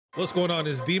What's going on?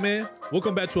 It's D-Man.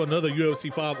 Welcome back to another UFC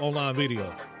 5 online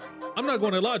video. I'm not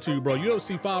going to lie to you, bro.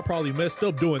 UFC 5 probably messed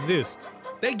up doing this.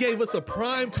 They gave us a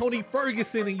prime Tony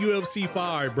Ferguson in UFC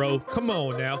 5, bro. Come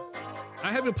on now.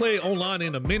 I haven't played online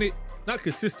in a minute, not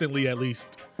consistently at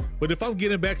least. But if I'm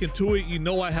getting back into it, you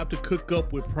know I have to cook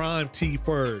up with prime T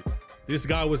Ferg. This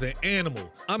guy was an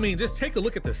animal. I mean, just take a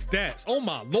look at the stats. Oh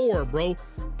my Lord, bro.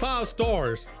 5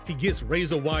 stars. He gets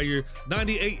razor wire,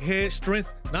 98 head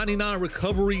strength, 99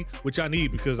 recovery, which I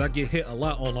need because I get hit a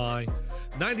lot online.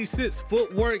 96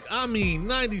 footwork. I mean,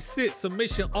 96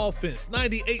 submission offense,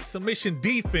 98 submission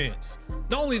defense.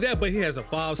 Not only that, but he has a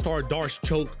 5-star Darce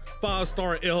choke,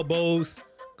 5-star elbows.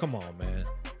 Come on, man.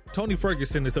 Tony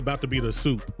Ferguson is about to be the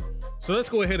soup. So let's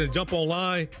go ahead and jump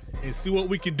online and see what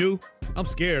we can do. I'm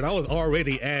scared. I was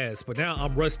already ass, but now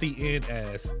I'm rusty and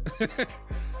ass.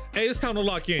 Hey, it's time to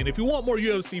lock in. If you want more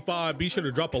UFC 5, be sure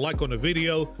to drop a like on the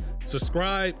video,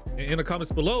 subscribe, and in the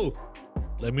comments below,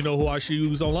 let me know who I should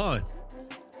use online.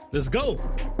 Let's go.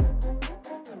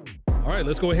 All right,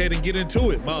 let's go ahead and get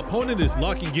into it. My opponent is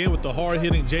locking in with the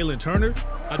hard-hitting Jalen Turner.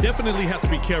 I definitely have to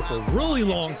be careful. Really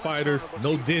long fighter,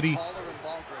 no Diddy.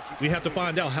 We have to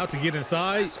find out how to get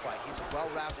inside.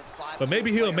 But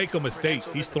maybe he'll make a mistake.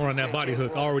 He's throwing that body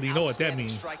hook. I already know what that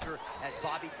means.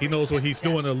 He knows what he's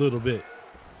doing a little bit.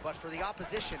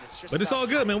 But it's all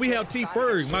good, man. We have T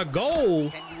Ferg. My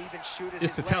goal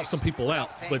is to tap some people out.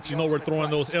 But you know we're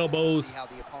throwing those elbows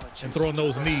and throwing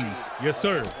those knees. Yes,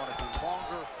 sir.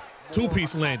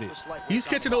 2-piece landed. He's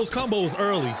catching those combos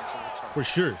early, for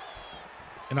sure.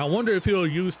 And I wonder if he'll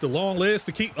use the long legs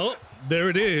to keep up. There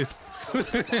it is.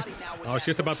 I was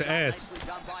just about to ask.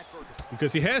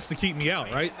 Because he has to keep me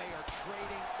out, right?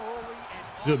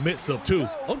 Good mix-up, too.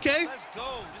 Okay.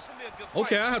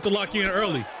 Okay, I have to lock in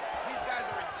early.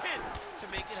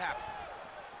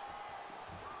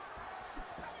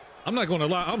 I'm not going to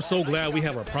lie. I'm so glad we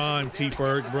have a prime T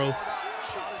Ferg, bro.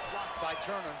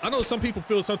 I know some people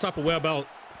feel some type of way about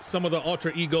some of the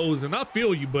alter egos, and I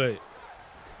feel you, but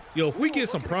yo, if we get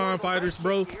some prime fighters,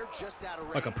 bro,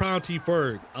 like a prime T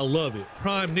Ferg, I love it.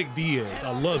 Prime Nick Diaz,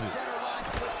 I love it.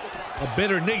 A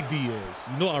better Nate Diaz,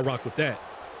 you know I rock with that.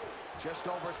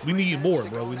 We need more,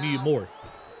 bro. We need more.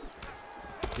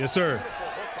 Yes, sir.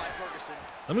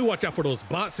 Let me watch out for those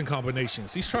boxing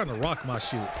combinations. He's trying to rock my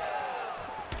shit.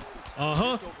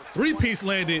 3-piece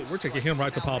landed. We're taking him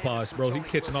right to Popeyes, bro. He's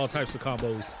catching all types of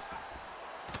combos.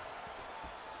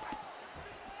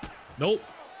 Nope.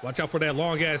 Watch out for that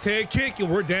long-ass head kick,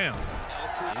 and we're down.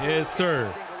 Yes,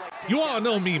 sir. You all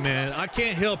know me, man. I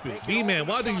can't help it. D-Man,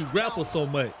 why do you grapple so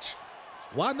much?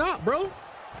 Why not, bro?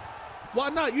 Why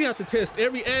not? You have to test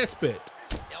every aspect.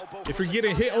 If you're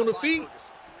getting hit on the feet,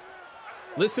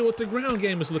 let's see what the ground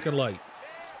game is looking like.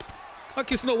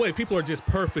 Like, it's no way people are just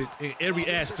perfect in every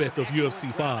aspect of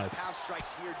UFC 5.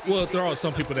 Well, there are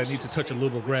some people that need to touch a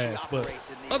little grass, but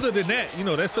other than that, you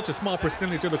know, that's such a small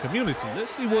percentage of the community.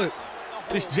 Let's see what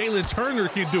this Jalen Turner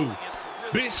can do.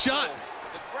 Big shots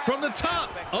from the top.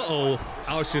 Uh-oh.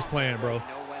 I was just playing, bro.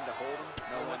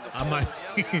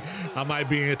 I might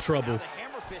be in trouble.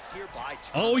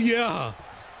 Oh, yeah.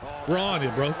 We're on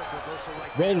it, bro.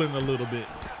 Rolling a little bit.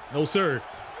 No, sir.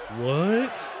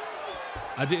 What?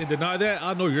 I didn't deny that.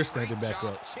 I know you're standing back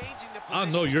up. I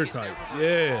know you're tight.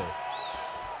 Yeah.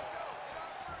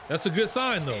 That's a good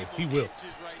sign, though. He will.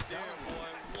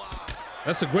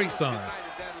 That's a great sign.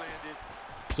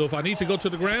 So if I need to go to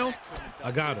the ground,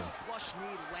 I got him.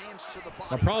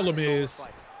 My problem is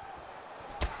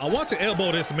I want to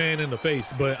elbow this man in the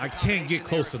face, but I can't get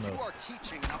close enough.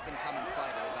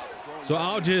 So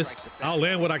I'll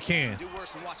land what I can.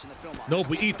 Nope,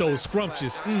 we eat those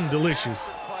scrumptious. Delicious.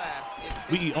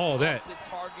 We eat all that.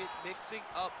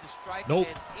 Nope.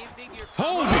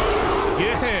 Hold it.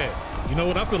 Yeah. You know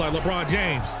what? I feel like LeBron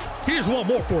James. Here's one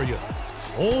more for you.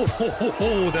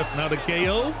 Oh, that's not a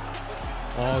KO.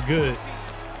 All good.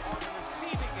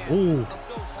 Ooh,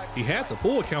 he had the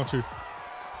pull counter.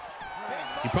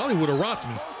 He probably would have rocked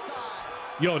me.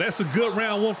 Yo, that's a good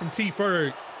round one from T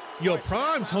Ferg. Yo,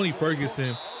 prime Tony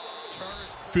Ferguson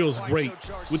feels great.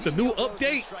 With the new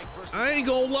update, I ain't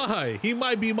gonna lie, he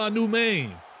might be my new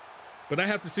main. But I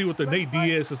have to see what the Nate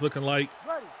Diaz is looking like.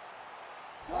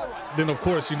 Then, of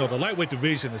course, you know, the lightweight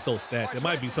division is so stacked. There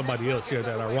might be somebody else here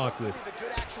that I rock with.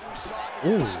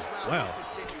 Ooh, wow.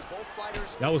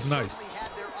 That was nice.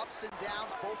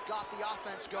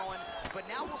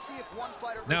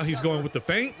 Now he's going with the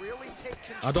feint.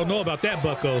 I don't know about that,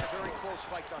 bucko.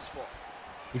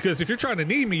 Because if you're trying to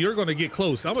knee me, you're going to get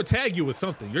close. I'm going to tag you with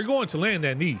something. You're going to land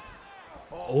that knee.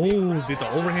 Oh, did the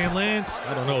overhand land?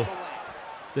 I don't know.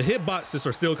 The hitboxes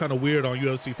are still kind of weird on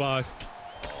UFC 5.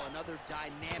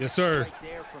 Yes, sir.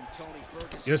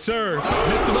 Yes, sir.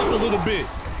 Missed him up a little bit.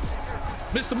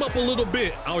 Missed him up a little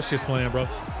bit. I was just playing, bro.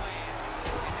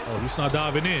 Oh, he's not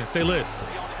diving in. Say less.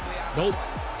 Nope.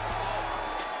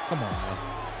 Come on, man.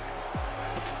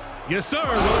 Yes, sir.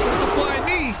 Welcome to the flying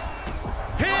knee.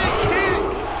 Head kick.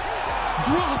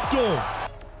 Dropped him.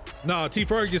 Nah, T.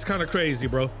 Ferg is kind of crazy,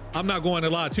 bro. I'm not going to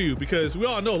lie to you because we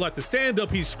all know, like, the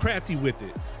stand-up, he's crafty with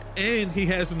it. And he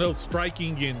has enough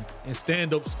striking and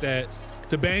stand-up stats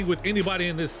to bang with anybody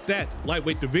in this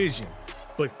lightweight division.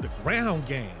 But the ground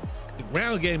game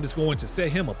is going to set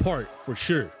him apart for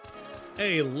sure.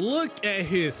 Hey, look at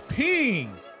his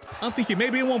ping. I'm thinking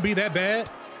maybe it won't be that bad.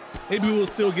 Maybe we'll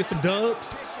still get some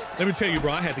dubs. Let me tell you,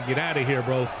 bro, I had to get out of here,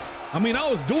 bro. I mean, I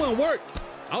was doing work.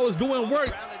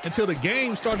 Until the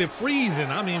game started freezing.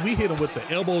 I mean, we hit him with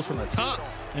the elbows from the top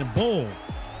and boom.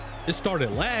 It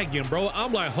started lagging, bro.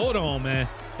 I'm like, hold on, man.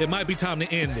 It might be time to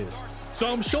end this.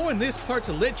 So I'm showing this part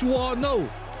to let you all know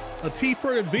a T.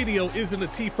 Ferg video isn't a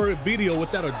T. Ferg video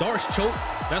without a Darce choke.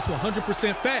 That's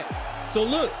 100% facts. So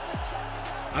look,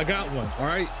 I got one, all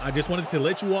right? I just wanted to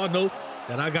let you all know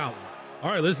that I got one. All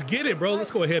right, let's get it, bro.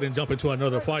 Let's go ahead and jump into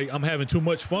another fight. I'm having too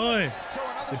much fun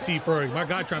with T. Ferg. My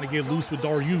guy trying to get loose with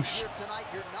Dariush.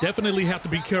 Definitely have to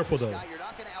be careful, though.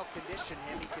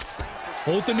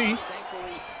 Hold the knee.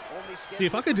 See,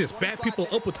 if I could just back people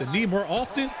up with the knee more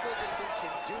often.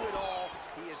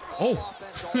 Oh,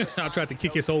 I tried to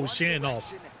kick his whole shin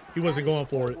off. He wasn't going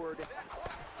for it.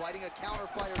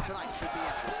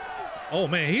 Oh,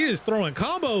 man, he is throwing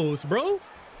combos, bro.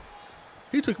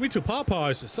 He took me to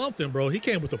Popeyes or something, bro. He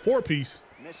came with a 4-piece.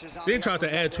 Then tried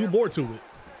to add 2 more to it.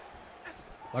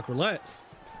 Like, relax.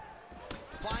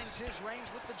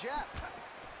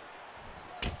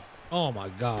 Oh, my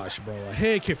gosh, bro. A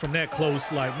head kick from that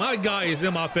close. Like, my guy is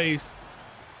in my face.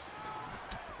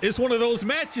 It's one of those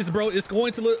matches, bro. It's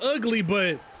going to look ugly,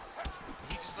 but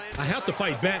I have to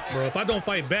fight back, bro. If I don't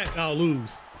fight back, I'll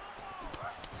lose.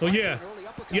 So, yeah,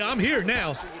 I'm here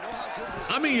now.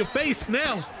 I'm in your face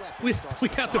now. We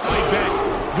have to fight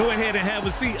back. Go ahead and have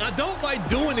a seat. I don't like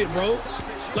doing it, bro.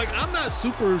 Like, I'm not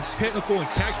super technical and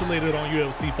calculated on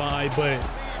UFC 5, but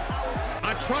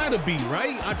I try to be,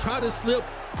 right? I try to slip,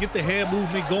 get the head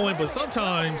movement going, but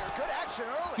sometimes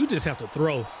you just have to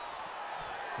throw.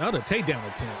 Now the takedown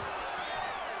attempt.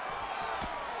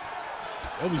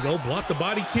 There we go. Block the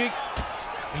body kick.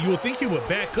 And you would think he would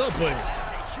back up, but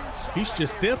he's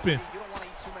just stepping.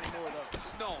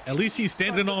 At least he's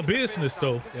standing on business,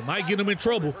 though. It might get him in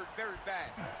trouble.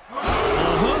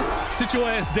 Sit your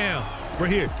ass down.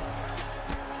 Right here.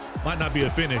 Might not be a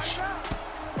finish.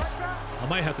 I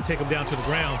might have to take him down to the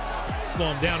ground. Slow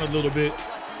him down a little bit.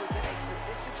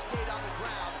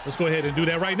 Let's go ahead and do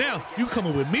that right now. You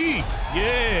coming with me.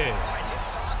 Yeah.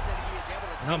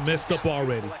 And I'm messed up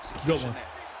already. Good one.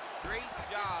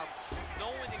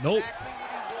 Nope.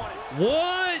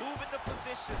 What?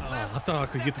 I thought I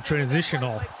could get the transition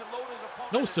off.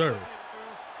 No, sir.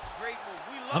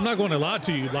 I'm not going to lie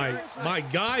to you. Like, my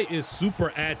guy is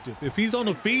super active. If he's on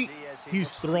the feet,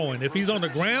 he's throwing. If he's on the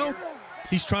ground,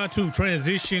 he's trying to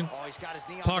transition,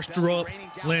 posture up,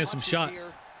 land some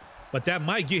shots. But that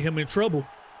might get him in trouble.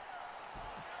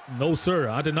 No, sir.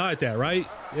 I denied that, right?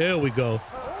 There we go.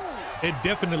 It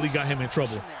definitely got him in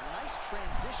trouble.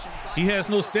 He has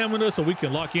no stamina, so we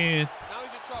can lock in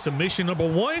submission number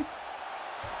 1.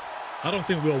 I don't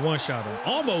think we'll one-shot him.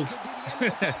 Almost.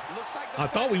 I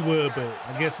thought we would, but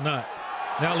I guess not.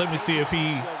 Now let me see if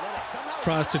he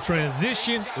tries to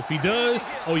transition. If he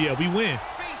does, oh yeah, we win.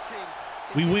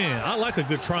 We win. I like a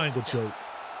good triangle choke.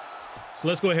 So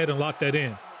let's go ahead and lock that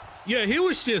in. Yeah, he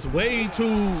was just way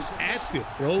too active,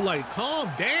 bro. Like, calm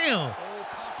down.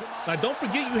 Like, don't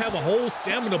forget you have a whole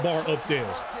stamina bar up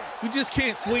there. You just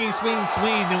can't swing, swing,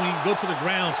 swing, then when you go to the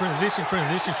ground, transition,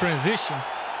 transition, transition.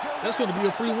 That's going to be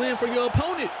a free win for your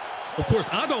opponent. Of course,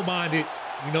 I don't mind it.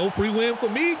 You know, free win for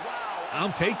me,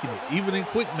 I'm taking it. Even in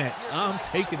quick match, I'm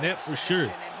taking that for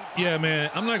sure. Yeah,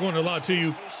 man, I'm not going to lie to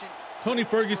you. Tony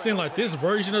Ferguson, like this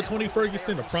version of Tony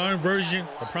Ferguson, the prime version,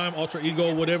 the prime alter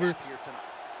ego, whatever,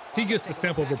 he gets the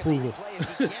stamp of approval.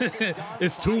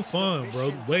 It's too fun,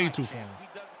 bro. Way too fun.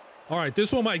 All right,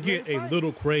 this one might get a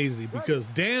little crazy because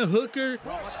Dan Hooker,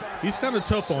 he's kind of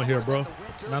tough on here, bro.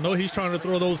 And I know he's trying to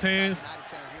throw those hands,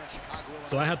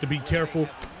 so I have to be careful.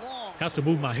 Have to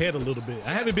move my head a little bit.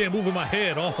 I haven't been moving my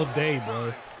head all day,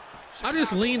 bro. I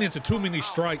just lean into too many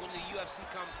strikes.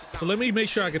 So let me make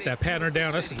sure I get that pattern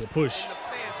down. That's a good push.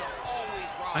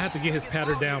 I have to get his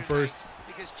pattern down first,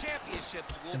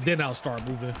 and then I'll start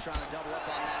moving.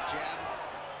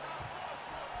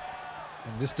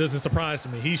 And this doesn't surprise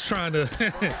me. He's trying to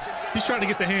he's trying to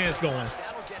get the hands going.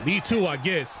 Me too, I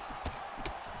guess.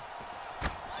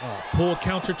 Pull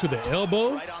counter to the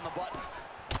elbow.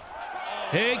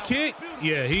 Head kick.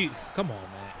 Yeah, come on,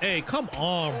 man. Hey, come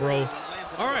on, bro.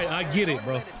 All right, I get it,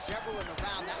 bro.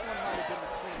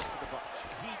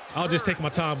 I'll just take my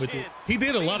time with it. He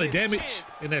did a lot of damage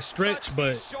in that stretch,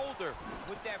 but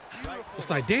it's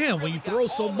like, damn, when you throw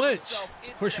so much,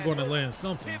 of course you're going to land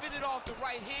something.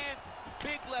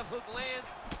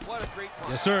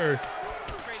 Yes, sir.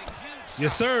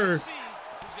 Yes, sir.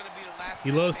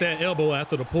 He loves that elbow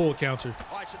after the pull counter.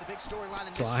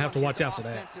 So I have to watch out for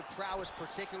that.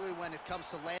 Particularly when it comes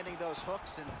to landing those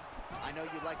hooks, and I know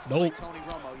you like to play Tony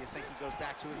Romo. You think he goes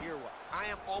back to it here? What? I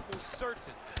am almost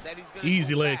certain that he's going to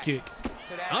easy leg kicks.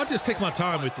 I'll just take my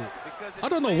time with it. I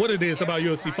don't know what it is about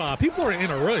UFC 5. People are in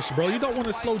a rush, bro. You don't want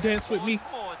to slow dance with me.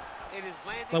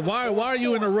 Like, why are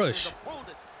you in a rush?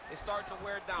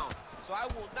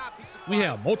 We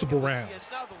have multiple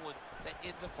rounds.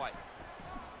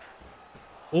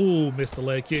 Ooh, missed the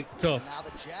leg kick. Tough. Now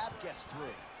the jab gets through.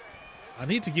 I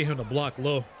need to get him to block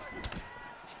low.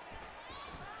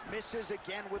 Misses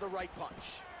again with a right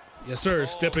punch. Yes, sir.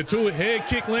 Step into it. Head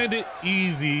kick landed.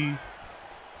 Easy.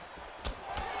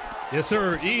 Yes,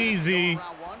 sir. Easy.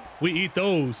 We eat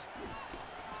those.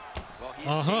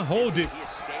 Hold it.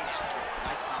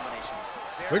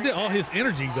 Where did all his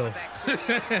energy go?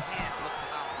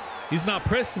 He's not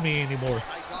pressing me anymore.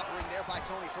 Nice offering there by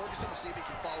Tony Ferguson. We'll see if he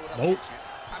can follow it up. Nope.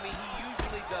 I mean, he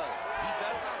usually does. He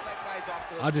does not let guys off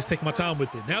the hook. I'll just take my time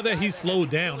with it. Now that he's slowed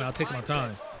down, I'll take my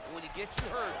time. When he gets you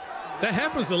hurt, that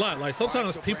happens a lot. Like,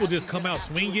 sometimes people just come out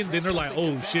swinging, then they're like,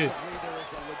 oh, shit.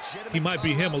 He might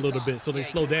be him a little bit, so they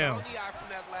slow down.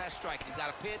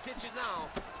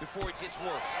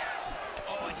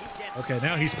 Okay,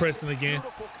 now he's pressing again.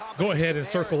 Go ahead and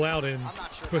circle out and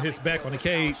put his back on the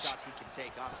cage.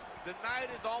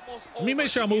 Let me make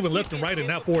sure I'm moving left and right and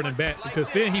not forward and back,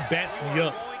 because then he bats me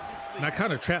up. And I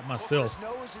kind of trap myself.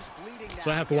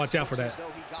 So I have to watch out for that.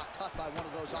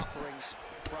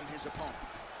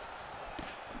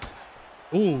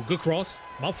 Ooh, good cross.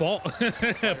 My fault.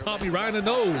 Popped me right in the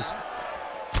nose.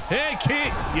 Head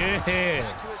kick. Yeah.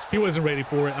 He wasn't ready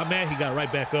for it. I'm mad he got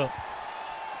right back up.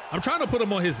 I'm trying to put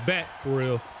him on his back for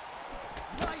real.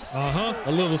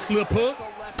 A little slip hook.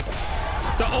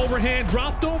 The overhand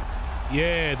dropped him.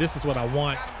 Yeah, this is what I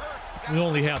want. We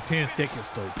only have 10 seconds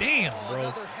though. Damn,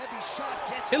 bro.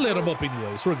 It let him up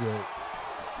anyways. We're good.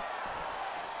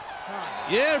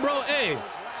 Yeah, bro. Hey,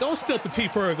 don't stuff the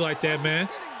T-Ferg like that, man.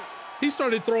 He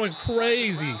started throwing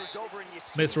crazy.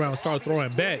 Messed around and started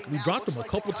throwing back. We dropped him a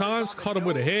couple times. Caught him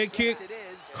with a head kick.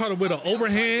 Caught him with an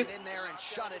overhand.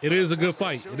 It is a good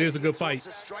fight. It is a good fight.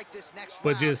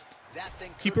 But just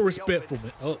keep it respectful.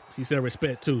 Oh, he said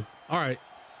respect too. All right.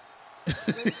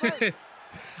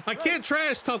 I can't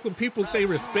trash talk when people say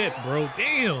respect, bro.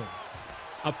 Damn.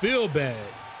 I feel bad.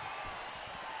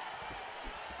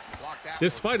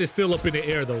 This fight is still up in the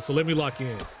air, though, so let me lock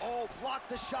in.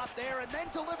 The shot there and then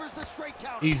delivers the straight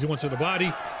counter. Easy one to the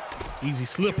body. Easy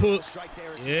slip hook.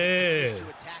 Yeah.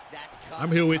 I'm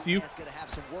here with you.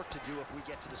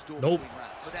 Nope.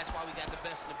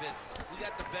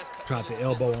 Tried to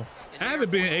elbow him. I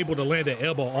haven't been able to land that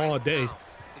elbow all day.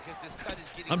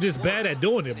 I'm just bad at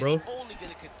doing it, bro.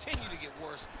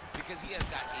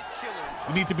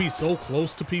 You need to be so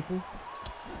close to people.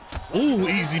 Ooh,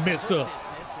 easy mix up.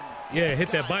 Yeah, hit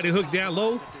that body hook down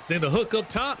low, then the hook up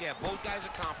top. Yeah, both guys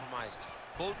are compromised.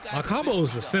 My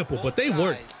combos are simple, but they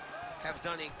work. Have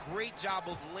done a great job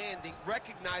of landing,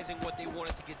 recognizing what they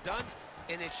wanted to get done,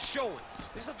 and it's showing.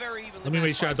 This is a very even. Let me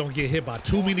make sure I don't get hit by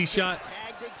too many shots.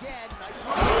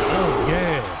 Oh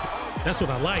yeah, that's what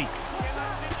I like.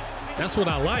 That's what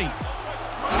I like.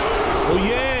 Oh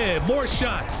yeah, more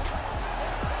shots.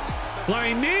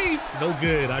 Flying knee, no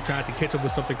good. I tried to catch him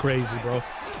with something crazy, bro.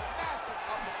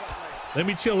 Let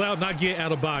me chill out, not get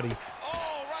out of body.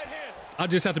 I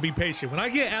just have to be patient. When I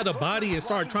get out of body and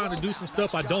start trying to do some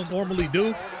stuff I don't normally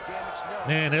do,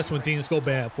 man, that's when things go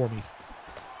bad for me.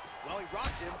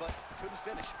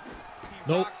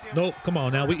 Nope, nope. Come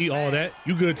on now, we eat all that.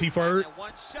 You good, T-Ferg?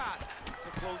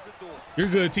 You're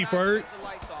good, T-Ferg.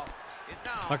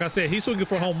 Like I said, he's swinging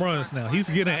for home runs now. He's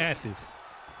getting active.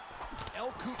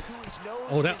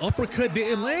 Oh, that uppercut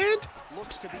didn't land?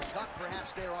 Looks to be cut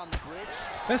perhaps there on the bridge.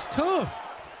 That's tough.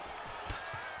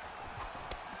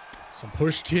 Some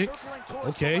push kicks.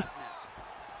 Okay.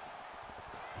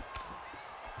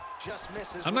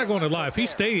 I'm not going to lie. If he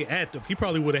stayed active, he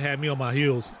probably would have had me on my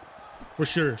heels. For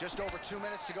sure. Just over 2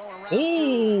 minutes to go in round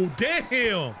oh,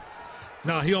 damn.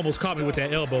 Nah, he almost caught me with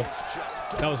that elbow.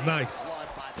 That was nice.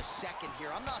 a second here.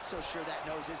 I'm not so sure that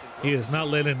nose isn't good. He is not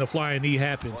letting the flying knee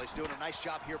happen. Well, he's doing a nice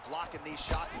job here blocking these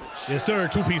shots. Yes, sir.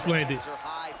 Two-piece landed.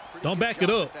 Don't back it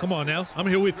up. Come on now. I'm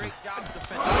here with you.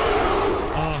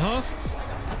 Uh-huh.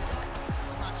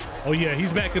 Oh, yeah.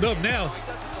 He's backing up now.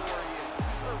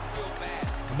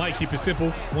 I might keep it simple.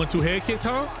 1-2 head kick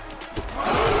time.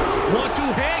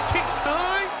 1-2 head kick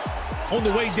time. On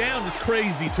the way down is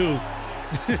crazy, too.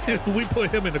 We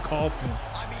put him in the coffin.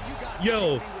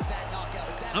 Yo,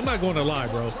 I'm not going to lie,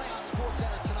 bro.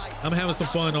 I'm having some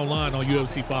fun online on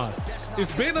UFC 5.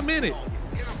 It's been a minute.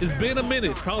 It's been a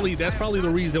minute. That's probably the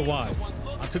reason why.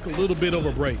 I took a little bit of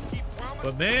a break.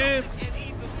 But man,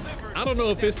 I don't know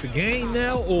if it's the game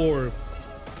now or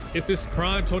if it's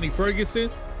prime Tony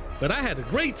Ferguson, but I had a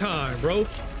great time, bro.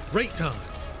 Great time.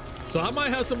 So I might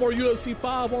have some more UFC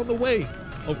 5 on the way.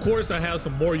 Of course, I have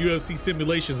some more UFC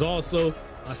simulations also.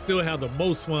 I still have the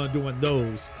most fun doing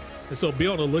those. And so be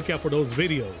on the lookout for those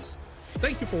videos.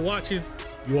 Thank you for watching.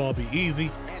 You all be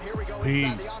easy.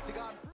 Peace.